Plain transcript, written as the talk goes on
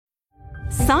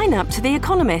Sign up to The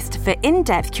Economist for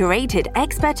in-depth curated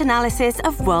expert analysis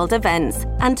of world events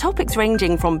and topics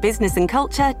ranging from business and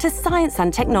culture to science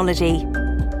and technology.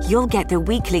 You'll get the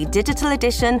weekly digital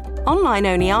edition,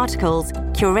 online-only articles,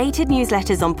 curated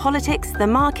newsletters on politics, the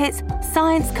markets,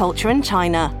 science, culture and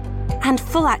China, and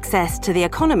full access to The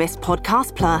Economist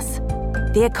Podcast Plus.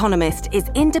 The Economist is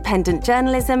independent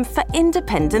journalism for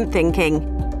independent thinking.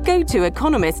 Go to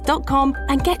economist.com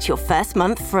and get your first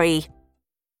month free.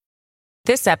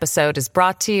 This episode is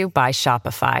brought to you by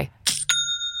Shopify.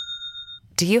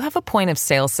 Do you have a point of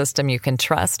sale system you can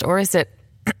trust, or is it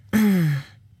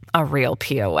a real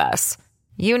POS?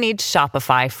 You need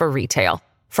Shopify for retail.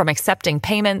 From accepting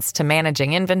payments to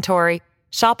managing inventory,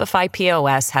 Shopify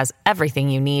POS has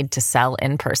everything you need to sell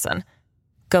in person.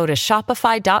 Go to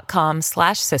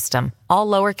shopify.com/system, all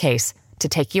lowercase, to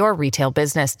take your retail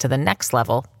business to the next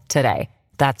level today.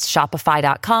 That's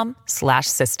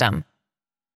shopify.com/system.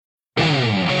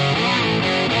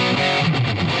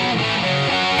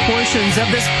 Portions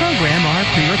of this program are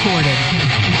pre-recorded.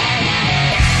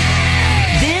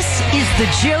 This is the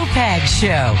Joe Pags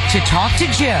Show. To talk to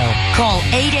Joe, call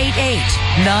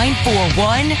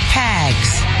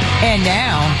 888-941-PAGS. And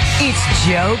now, it's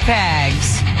Joe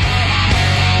Pags.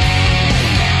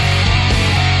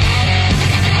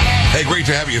 Hey, great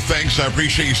to have you. Thanks. I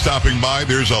appreciate you stopping by.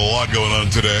 There's a lot going on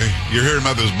today. You're hearing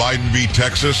about this Biden v.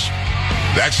 Texas.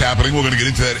 That's happening. We're going to get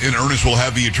into that in earnest. We'll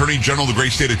have the Attorney General of the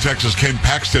great state of Texas, Ken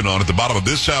Paxton, on at the bottom of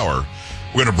this hour.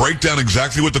 We're going to break down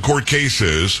exactly what the court case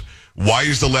is. Why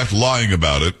is the left lying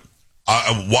about it?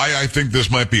 Why I think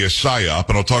this might be a psyop,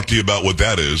 and I'll talk to you about what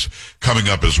that is coming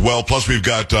up as well. Plus, we've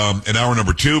got in hour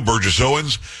number 2, Burgess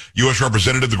Owens, U.S.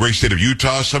 Representative of the great state of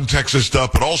Utah, some Texas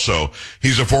stuff, but also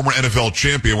he's a former NFL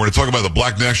champion. We're going to talk about the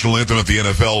Black National Anthem at the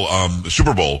NFL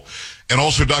Super Bowl. And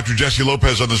also Dr. Jesse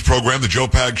Lopez on this program, the Joe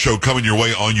Pags Show, coming your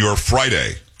way on your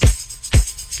Friday.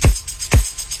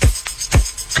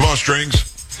 Come on, strings.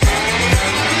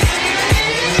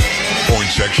 Point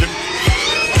section.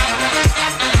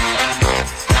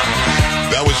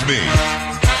 That was me.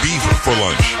 Beef for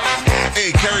lunch.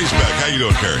 Hey, Carrie's back. How you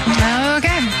doing, Carrie?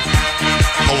 Okay.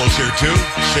 Polo's here, too.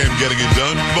 Sam getting it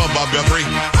done. Come on, Bob Guthrie.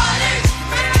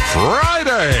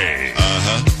 Friday.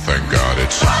 Thank God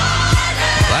it's...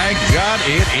 Thank God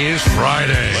it is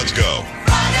Friday. Let's go.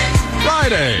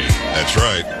 Friday. That's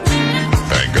right.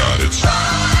 Thank God it's...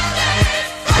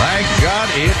 Thank God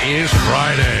it is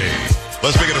Friday.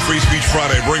 Let's make it a Free Speech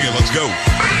Friday. Bring it. Let's go.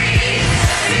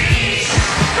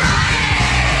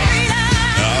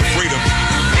 Freedom.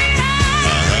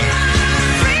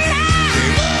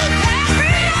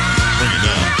 Bring it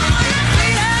down.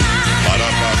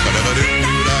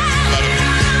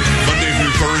 Monday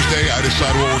through Thursday, I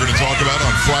decide what we're going to talk about.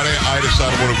 On Friday, I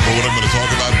decide what I'm going to talk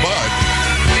about. But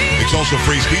it's also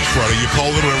Free Speech Friday. You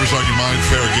call it whatever's on your mind,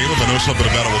 fair game. If I know something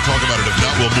about it, we'll talk about it. If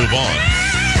not, we'll move on.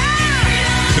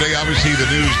 Today, obviously,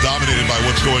 the news dominated by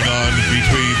what's going on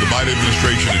between the Biden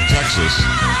administration and Texas.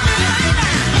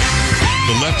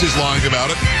 The left is lying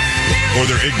about it, or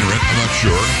they're ignorant, I'm not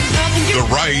sure. The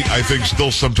right, I think,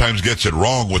 still sometimes gets it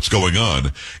wrong what's going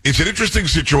on. It's an interesting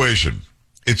situation.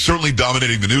 It's certainly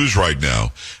dominating the news right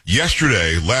now.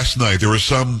 Last night, there was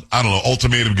some,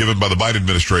 ultimatum given by the Biden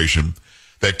administration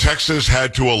that Texas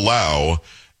had to allow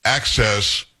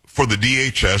access for the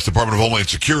DHS, Department of Homeland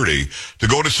Security, to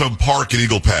go to some park in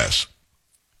Eagle Pass.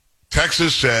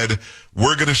 Texas said,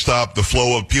 we're going to stop the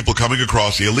flow of people coming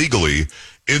across illegally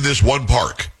in this one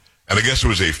park. And I guess it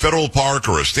was a federal park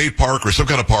or a state park or some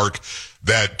kind of park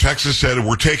that Texas said,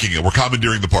 we're taking it. We're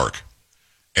commandeering the park.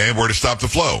 And we're to stop the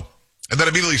flow. And that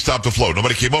immediately stopped the flow.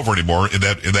 Nobody came over anymore in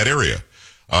that area.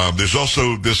 There's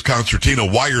also this concertina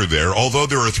wire there, although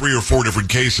there are 3 or 4 different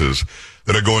cases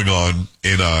that are going on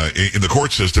in the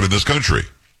court system in this country.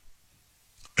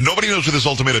 And nobody knows what this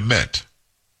ultimatum meant.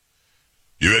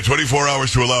 You had 24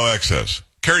 hours to allow access.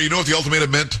 Carrie, you know what the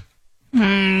ultimatum meant?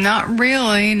 Not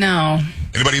really, no.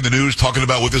 Anybody in the news talking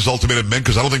about what this ultimatum meant?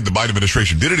 Because I don't think the Biden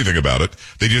administration did anything about it.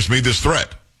 They just made this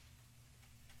threat.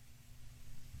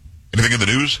 Anything in the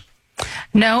news?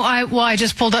 No, I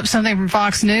just pulled up something from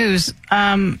Fox News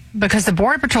because the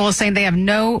Border Patrol is saying they have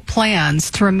no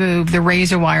plans to remove the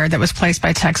razor wire that was placed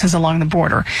by Texas along the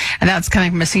border. And that's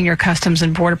coming from a senior Customs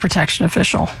and Border Protection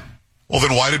official. Well,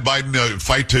 then why did Biden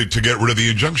fight to get rid of the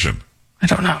injunction? I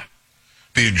don't know.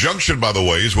 The injunction, by the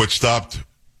way, is what stopped.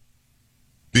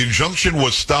 The injunction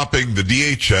was stopping the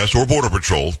DHS or Border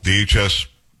Patrol. DHS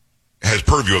has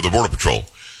purview of the Border Patrol.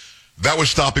 That was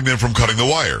stopping them from cutting the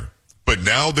wire. But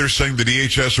now they're saying the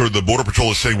DHS or the Border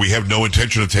Patrol is saying we have no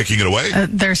intention of taking it away?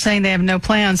 They're saying they have no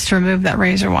plans to remove that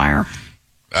razor wire.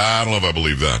 I don't know if I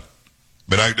believe that.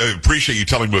 But I appreciate you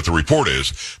telling me what the report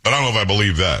is, but I don't know if I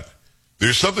believe that.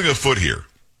 There's something afoot here.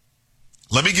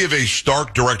 Let me give a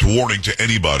stark, direct warning to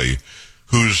anybody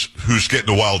who's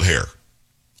getting a wild hair.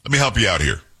 Let me help you out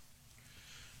here.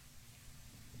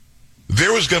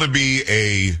 There was going to be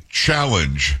a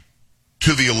challenge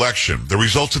to the election, the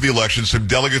results of the election, some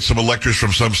delegates, some electors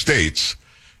from some states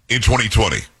in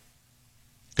 2020.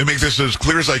 And make this as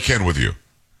clear as I can with you.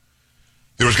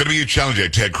 There was going to be a challenge. You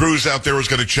had Ted Cruz out there was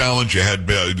going to challenge. You had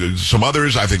some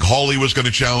others. I think Hawley was going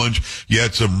to challenge. You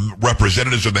had some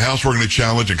representatives in the House were going to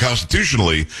challenge. And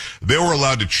constitutionally, they were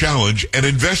allowed to challenge and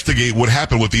investigate what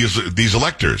happened with these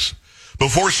electors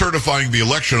before certifying the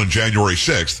election on January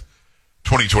 6th,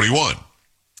 2021.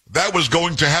 That was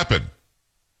going to happen.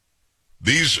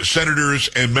 These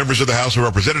senators and members of the House of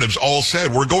Representatives all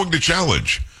said, we're going to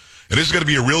challenge. And this is going to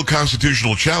be a real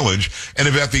constitutional challenge. And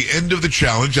if at the end of the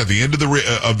challenge, at the end of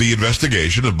the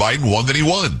investigation, if Biden won, then he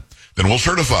won. Then we'll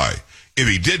certify. If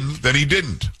he didn't, then he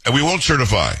didn't. And we won't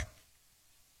certify.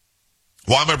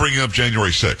 Why am I bringing up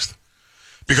January 6th?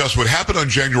 Because what happened on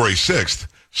January 6th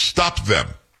stopped them.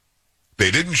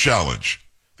 They didn't challenge.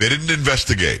 They didn't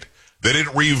investigate. They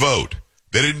didn't re-vote.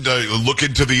 They didn't look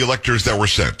into the electors that were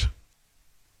sent.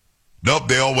 Nope,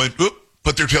 they all went,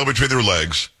 put their tail between their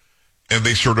legs, and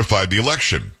they certified the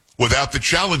election without the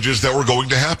challenges that were going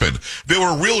to happen. They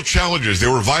were real challenges. They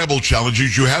were viable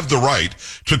challenges. You have the right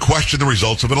to question the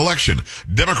results of an election.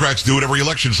 Democrats do it every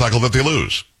election cycle that they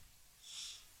lose.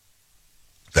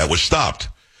 That was stopped.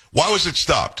 Why was it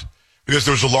stopped? Because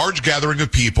there was a large gathering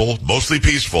of people, mostly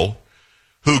peaceful,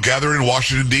 who gathered in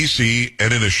Washington, D.C.,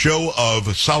 and in a show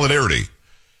of solidarity,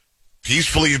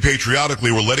 peacefully and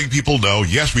patriotically, were letting people know,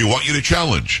 yes, we want you to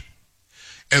challenge.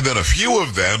 And then a few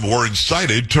of them were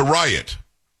incited to riot.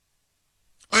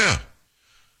 Oh,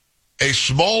 yeah. A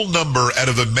small number out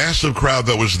of the massive crowd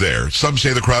that was there. Some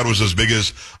say the crowd was as big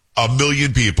as 1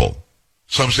 million people.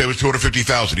 Some say it was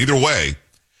 250,000. Either way,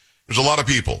 there's a lot of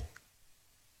people.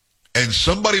 And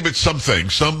somebody but something,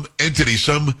 some entity,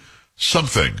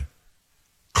 something,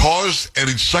 caused an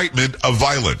incitement of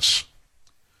violence.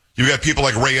 You got people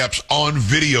like Ray Epps on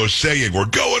video saying, we're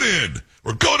going in.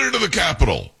 We're going into the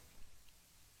Capitol.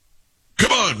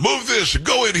 Come on, move this and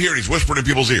go in here. And he's whispering in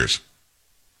people's ears.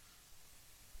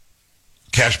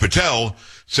 Kash Patel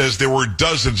says there were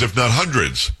dozens, if not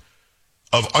hundreds,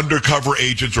 of undercover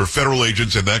agents or federal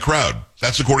agents in that crowd.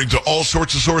 That's according to all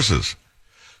sorts of sources.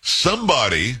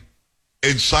 Somebody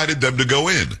incited them to go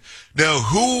in. Now,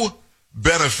 who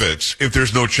benefits if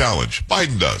there's no challenge?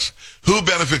 Biden does. Who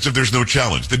benefits if there's no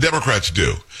challenge? The Democrats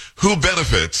do. Who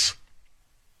benefits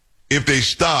if they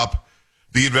stop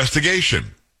the investigation?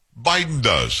 Biden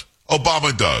does.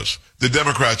 Obama does. The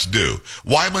Democrats do.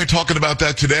 Why am I talking about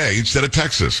that today instead of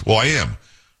Texas? Well, I am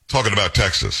talking about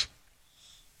Texas.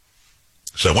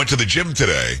 So I went to the gym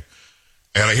today,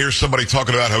 and I hear somebody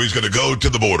talking about how he's going to go to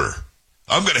the border.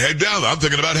 I'm going to head down. I'm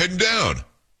thinking about heading down.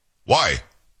 Why?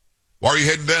 Why are you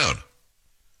heading down?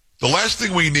 The last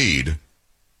thing we need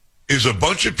is a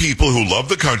bunch of people who love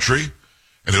the country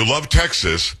and who love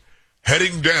Texas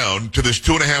heading down to this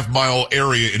 2.5-mile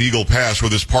area in Eagle Pass where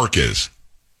this park is.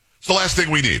 It's the last thing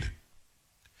we need.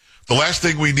 The last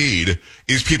thing we need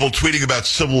is people tweeting about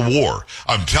civil war.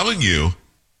 I'm telling you,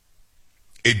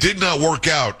 it did not work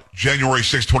out January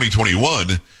 6,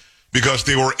 2021, because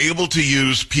they were able to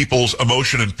use people's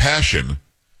emotion and passion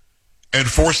and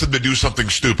force them to do something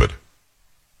stupid.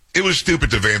 It was stupid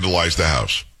to vandalize the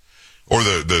House or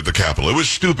the Capitol. It was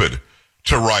stupid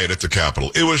to riot at the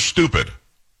Capitol. It was stupid.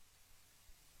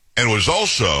 And was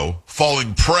also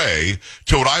falling prey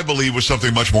to what I believe was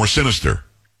something much more sinister.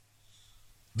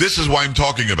 This is why I'm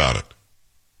talking about it.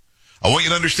 I want you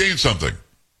to understand something.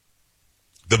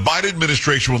 The Biden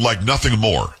administration would like nothing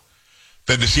more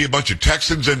than to see a bunch of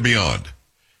Texans and beyond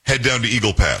head down to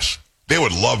Eagle Pass. They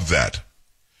would love that.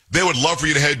 They would love for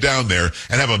you to head down there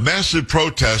and have a massive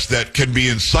protest that can be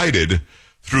incited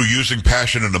through using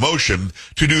passion and emotion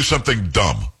to do something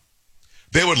dumb.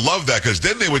 They would love that because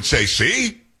then they would say,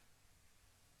 see?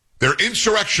 They're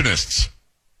insurrectionists.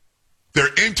 They're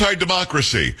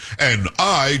anti-democracy. And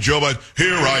I, Joe Biden,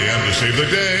 here I am to save the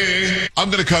day.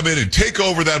 I'm going to come in and take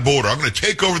over that border. I'm going to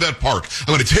take over that park.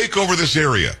 I'm going to take over this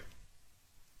area.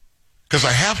 Because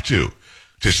I have to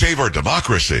save our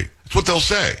democracy. That's what they'll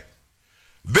say.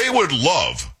 They would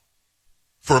love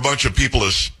for a bunch of people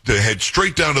to head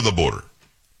straight down to the border.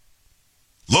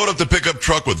 Load up the pickup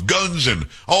truck with guns and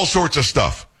all sorts of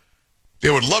stuff.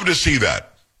 They would love to see that.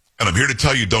 And I'm here to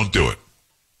tell you, don't do it.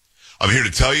 I'm here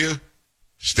to tell you,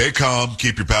 stay calm,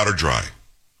 keep your powder dry.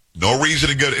 No reason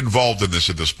to get involved in this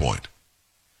at this point.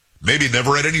 Maybe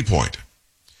never at any point.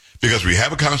 Because we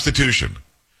have a Constitution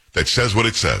that says what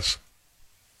it says.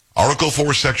 Article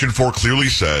 4, Section 4 clearly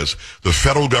says the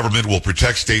federal government will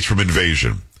protect states from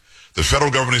invasion. The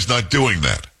federal government is not doing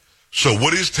that. So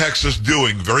what is Texas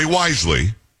doing very wisely?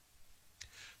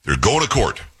 They're going to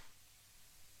court.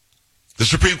 The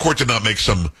Supreme Court did not make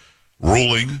some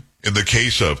ruling in the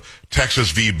case of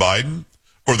Texas v. Biden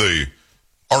or the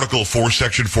Article 4,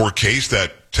 Section 4 case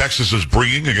that Texas is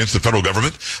bringing against the federal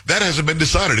government. That hasn't been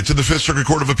decided. It's in the Fifth Circuit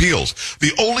Court of Appeals.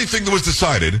 The only thing that was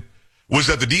decided was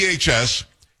that the DHS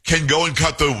can go and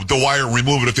cut the wire and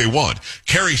remove it if they want.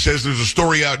 Kerry says there's a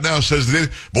story out now says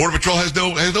that Border Patrol has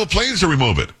no plans to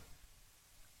remove it.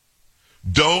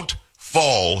 Don't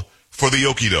fall for the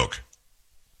okie-doke.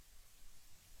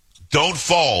 Don't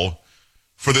fall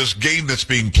for this game that's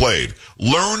being played.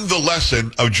 Learn the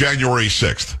lesson of January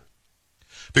 6th.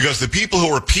 Because the people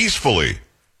who are peacefully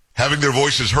having their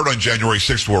voices heard on January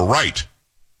 6th were right.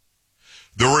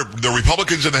 The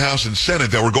Republicans in the House and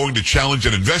Senate that were going to challenge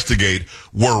and investigate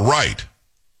were right.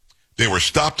 They were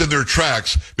stopped in their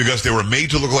tracks because they were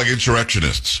made to look like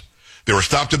insurrectionists. They were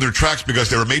stopped in their tracks because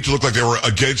they were made to look like they were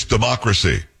against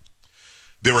democracy.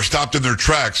 They were stopped in their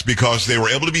tracks because they were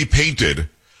able to be painted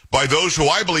by those who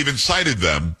I believe incited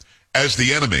them as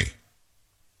the enemy.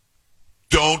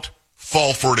 Don't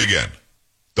fall for it again.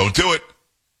 Don't do it.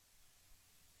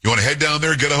 You want to head down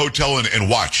there, get a hotel, and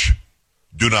watch.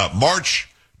 Do not march.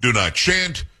 Do not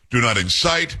chant. Do not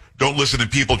incite. Don't listen to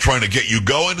people trying to get you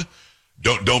going.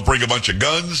 Don't bring a bunch of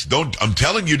guns. I'm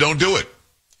telling you, don't do it.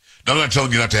 Now, I'm not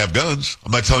telling you not to have guns.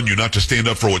 I'm not telling you not to stand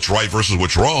up for what's right versus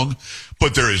what's wrong.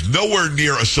 But there is nowhere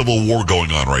near a civil war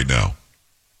going on right now.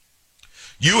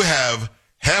 You have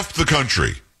half the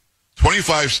country,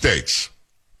 25 states,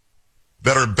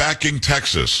 that are backing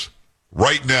Texas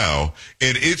right now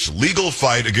in its legal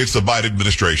fight against the Biden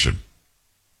administration.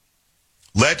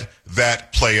 Let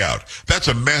that play out. That's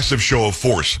a massive show of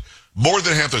force. More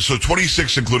than half, so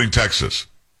 26 including Texas.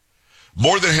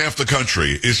 More than half the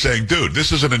country is saying, dude,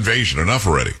 this is an invasion, enough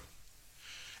already.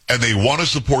 And they want to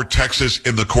support Texas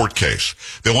in the court case.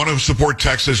 They want to support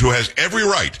Texas, who has every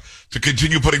right to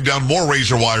continue putting down more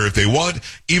razor wire if they want,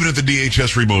 even if the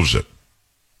DHS removes it.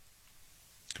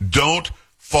 Don't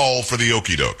fall for the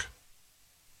okie-doke.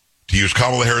 To use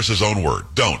Kamala Harris's own word,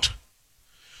 don't.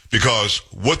 Because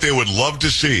what they would love to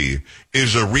see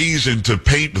is a reason to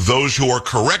paint those who are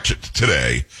correct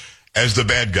today as the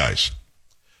bad guys.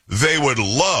 They would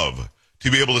love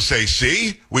to be able to say,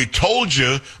 see, we told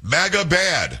you, MAGA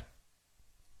bad.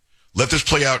 Let this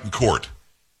play out in court.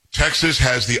 Texas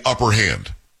has the upper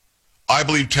hand. I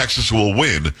believe Texas will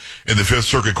win in the Fifth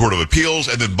Circuit Court of Appeals,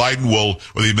 and then Biden will,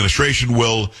 or the administration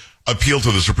will, appeal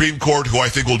to the Supreme Court, who I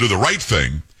think will do the right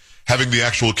thing, having the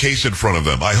actual case in front of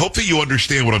them. I hope that you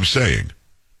understand what I'm saying.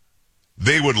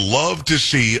 They would love to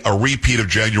see a repeat of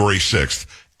January 6th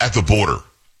at the border,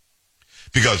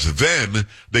 because then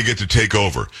they get to take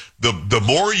over. The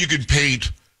more you can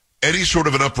paint any sort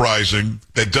of an uprising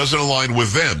that doesn't align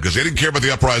with them, because they didn't care about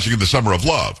the uprising in the Summer of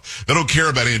Love. They don't care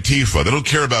about Antifa. They don't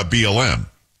care about BLM.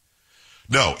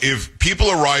 No, if people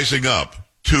are rising up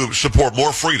to support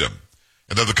more freedom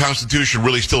and that the Constitution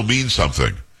really still means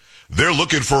something, they're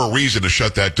looking for a reason to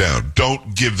shut that down.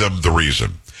 Don't give them the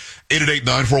reason.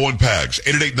 888-941-PAGS,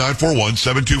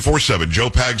 888-941-7247,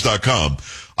 joepags.com.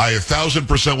 I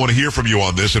 1,000% want to hear from you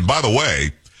on this. And by the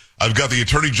way, I've got the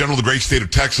Attorney General of the great state of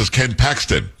Texas, Ken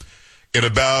Paxton, in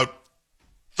about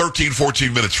 13,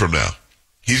 14 minutes from now.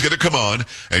 He's going to come on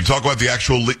and talk about the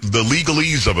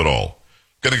legalese of it all.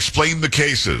 Going to explain the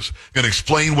cases, going to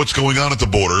explain what's going on at the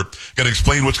border, going to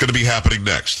explain what's going to be happening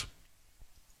next.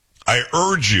 I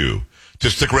urge you to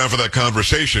stick around for that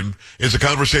conversation. It's a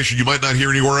conversation you might not hear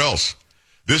anywhere else.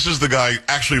 This is the guy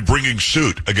actually bringing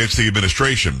suit against the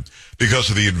administration because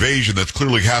of the invasion that's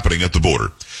clearly happening at the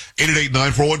border.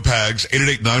 888-941-PAGS,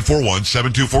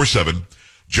 888-941-7247,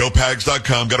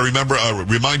 joepags.com. Got to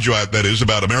remind you that is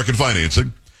about American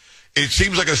financing. It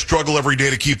seems like a struggle every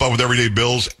day to keep up with everyday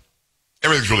bills.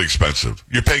 Everything's really expensive.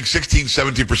 You're paying 16,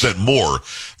 17% more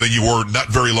than you were not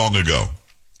very long ago.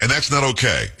 And that's not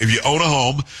okay. If you own a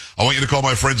home, I want you to call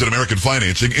my friends at American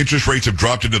Financing. Interest rates have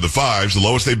dropped into the fives, the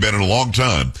lowest they've been in a long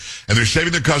time. And they're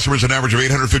saving their customers an average of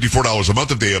 $854 a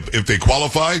month if they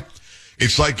qualify.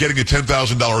 It's like getting a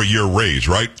 $10,000 a year raise,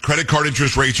 right? Credit card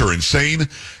interest rates are insane,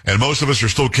 and most of us are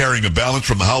still carrying a balance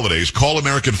from the holidays. Call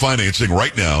American Financing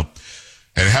right now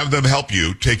and have them help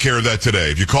you take care of that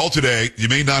today. If you call today, you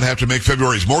may not have to make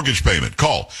February's mortgage payment.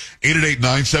 Call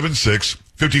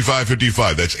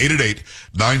 888-976-5555. That's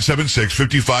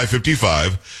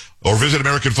 888-976-5555. Or visit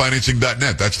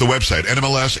AmericanFinancing.net. That's the website.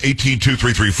 NMLS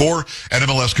 182334,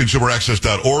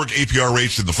 NMLSConsumerAccess.org. APR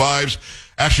rates in the 5s.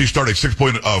 Actually start at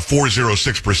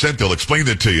 6.406%. They'll explain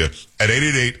that to you at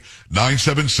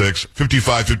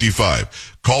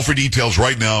 888-976-5555. Call for details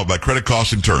right now about credit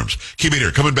costs and terms. Keep it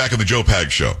here. Coming back on the Joe Pags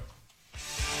Show.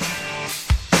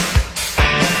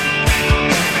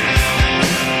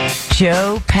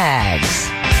 Joe Pags.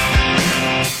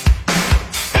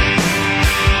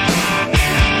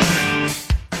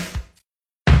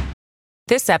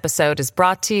 This episode is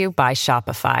brought to you by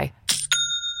Shopify.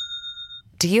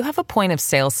 Do you have a point of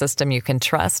sale system you can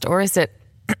trust, or is it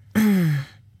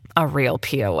a real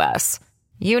POS?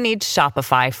 You need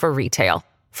Shopify for retail.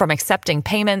 From accepting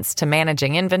payments to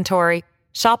managing inventory,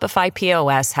 Shopify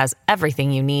POS has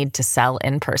everything you need to sell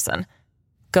in person.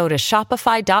 Go to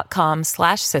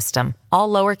shopify.com/system, all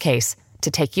lowercase, to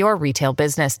take your retail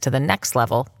business to the next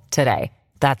level today.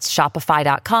 That's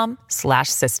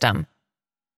shopify.com/system.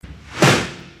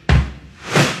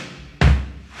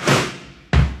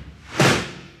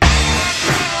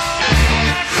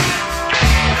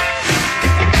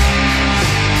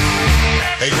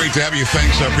 Hey, great to have you.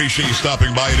 Thanks. I appreciate you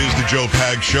stopping by. It is the Joe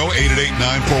Pags Show.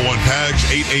 888-941-PAGS,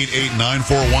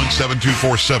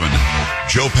 888-941-7247.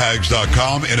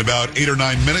 JoePags.com. In about 8 or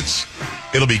 9 minutes,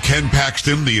 it'll be Ken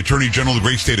Paxton, the Attorney General of the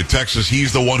great state of Texas.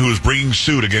 He's the one who is bringing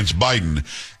suit against Biden.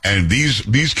 And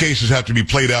these cases have to be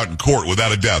played out in court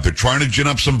without a doubt. They're trying to gin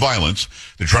up some violence.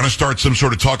 They're trying to start some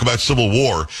sort of talk about civil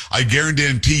war. I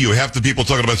guarantee you half the people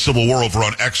talking about civil war over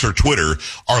on X or Twitter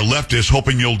are leftists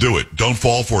hoping you'll do it. Don't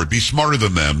fall for it. Be smarter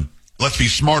than them. Let's be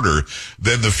smarter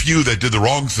than the few that did the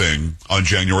wrong thing on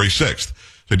January 6th.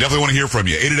 So definitely want to hear from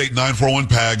you.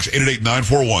 888-941-PAGS,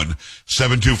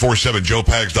 888-941-7247,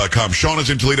 JoePags.com. Sean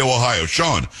is in Toledo, Ohio.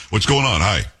 Sean, what's going on?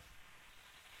 Hi.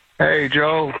 Hey,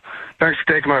 Joe. Thanks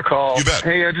for taking my call. You bet.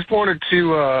 Hey, I just wanted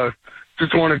to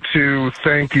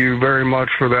thank you very much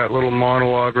for that little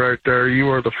monologue right there. You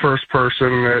are the first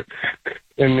person that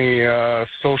in the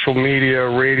social media,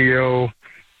 radio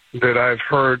that I've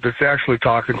heard that's actually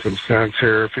talking some sense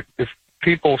here. If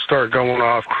people start going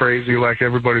off crazy like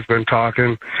everybody's been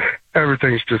talking,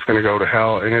 everything's just going to go to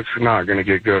hell, and it's not going to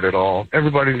get good at all.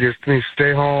 Everybody just needs to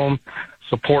stay home,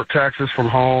 support Texas from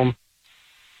home,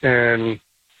 and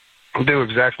do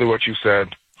exactly what you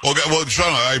said. Well,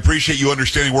 Sean, I appreciate you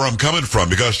understanding where I'm coming from,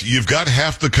 because you've got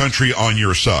half the country on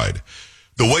your side.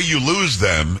 The way you lose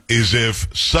them is if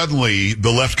suddenly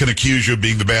the left can accuse you of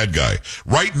being the bad guy.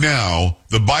 Right now,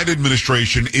 the Biden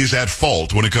administration is at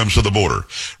fault when it comes to the border.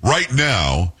 Right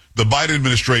now, the Biden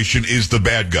administration is the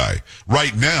bad guy.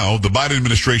 Right now, the Biden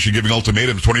administration giving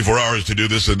ultimatums 24 hours to do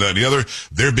this and that and the other,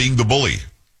 they're being the bully.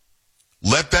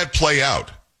 Let that play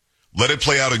out. Let it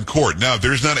play out in court. Now, if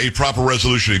there's not a proper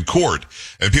resolution in court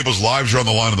and people's lives are on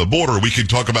the line of the border, we can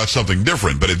talk about something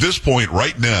different. But at this point,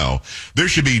 right now, there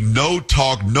should be no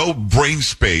talk, no brain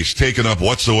space taken up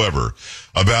whatsoever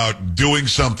about doing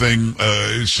something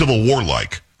Civil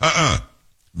War-like.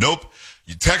 Nope.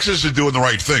 Texas is doing the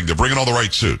right thing. They're bringing all the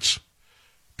right suits.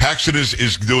 Paxton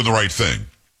is doing the right thing.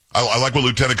 I like what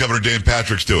Lieutenant Governor Dan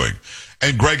Patrick's doing.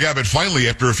 And Greg Abbott finally,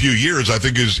 after a few years, I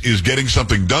think is getting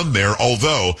something done there,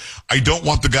 although I don't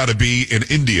want the guy to be in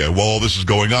India while all this is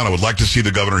going on. I would like to see the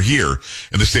governor here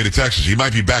in the state of Texas. He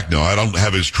might be back now. I don't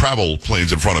have his travel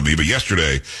plans in front of me, but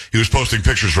yesterday he was posting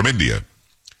pictures from India.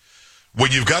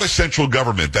 When you've got a central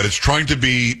government that is trying to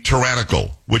be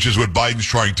tyrannical, which is what Biden's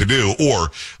trying to do,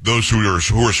 or those who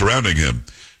are surrounding him,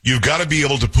 you've got to be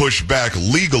able to push back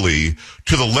legally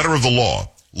to the letter of the law.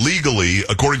 Legally,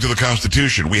 according to the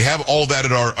Constitution, we have all that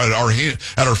at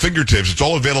our fingertips. It's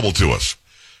all available to us.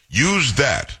 Use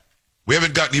that. We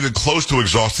haven't gotten even close to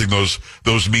exhausting those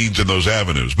means and those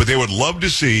avenues, but they would love to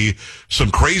see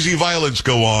some crazy violence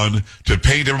go on to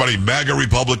paint everybody MAGA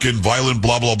Republican, violent,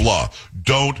 blah, blah, blah.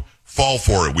 Don't fall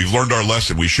for it. We've learned our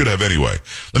lesson. We should have anyway.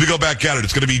 Let me go back at it.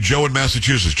 It's going to be Joe in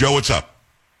Massachusetts. Joe, what's up?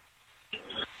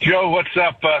 Joe, what's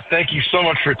up? Thank you so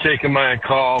much for taking my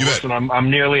call. Listen, I'm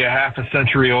nearly a half a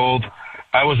century old.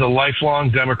 I was a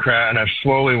lifelong Democrat, and I've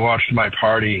slowly watched my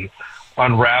party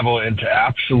unravel into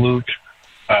absolute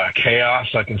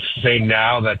chaos. I can say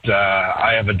now that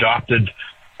I have adopted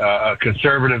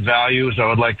conservative values, I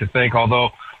would like to think,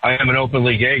 although I am an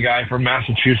openly gay guy from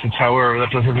Massachusetts. However,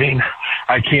 that doesn't mean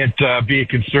I can't be a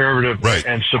conservative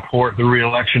and support the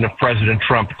reelection of President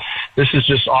Trump. This is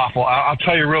just awful. I'll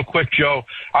tell you real quick, Joe.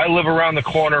 I live around the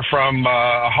corner from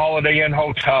a Holiday Inn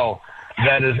hotel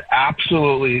that is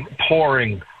absolutely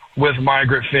pouring with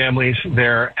migrant families.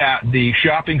 They're at the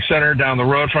shopping center down the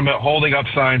road from it, holding up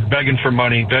signs, begging for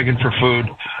money, begging for food.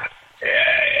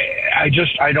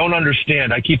 I don't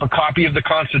understand. I keep a copy of the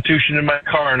Constitution in my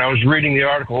car, and I was reading the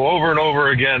article over and over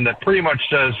again that pretty much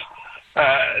says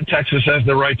Texas has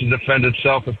the right to defend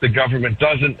itself if the government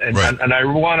doesn't. And, right. and I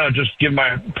want to just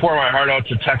pour my heart out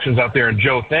to Texans out there. And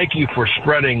Joe, thank you for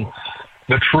spreading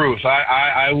the truth.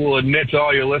 I will admit to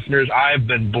all your listeners, I've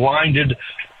been blinded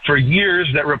for years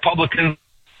that Republicans,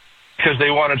 because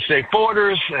they want to safe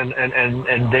borders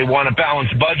and they want a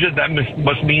balanced budget, that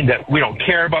must mean that we don't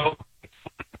care about.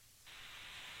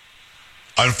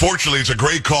 Unfortunately, it's a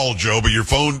great call, Joe, but your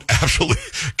phone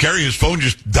Carrie's phone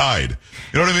just died.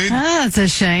 You know what I mean? That's a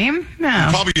shame. No. You're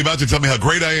probably about to tell me how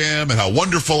great I am and how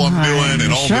wonderful I'm doing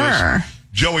and all this.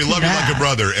 Joey, love you like a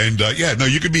brother. And,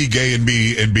 you could be gay and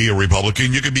be a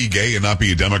Republican. You could be gay and not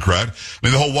be a Democrat. I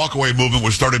mean, the whole walkaway movement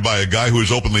was started by a guy who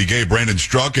is openly gay, Brandon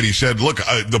Struck, and he said, look,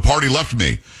 the party left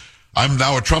me. I'm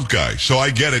now a Trump guy, so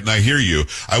I get it and I hear you.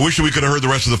 I wish we could have heard the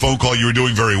rest of the phone call. You were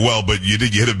doing very well, but you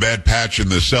hit a bad patch in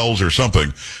the cells or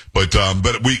something. But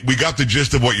we got the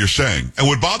gist of what you're saying. And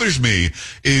what bothers me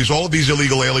is all of these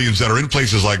illegal aliens that are in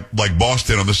places like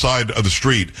Boston on the side of the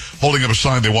street holding up a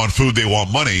sign, they want food, they want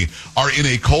money, are in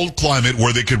a cold climate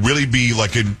where they could really be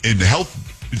like in health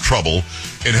trouble,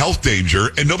 in health danger,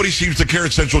 and nobody seems to care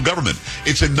at central government.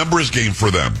 It's a numbers game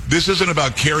for them. This isn't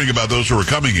about caring about those who are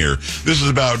coming here. This is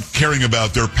about caring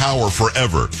about their power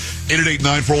forever.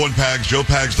 888-941-PAGS,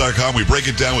 joepags.com. We break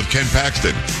it down with Ken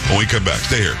Paxton when we come back.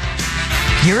 Stay here.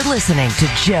 You're listening to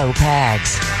Joe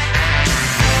Pags.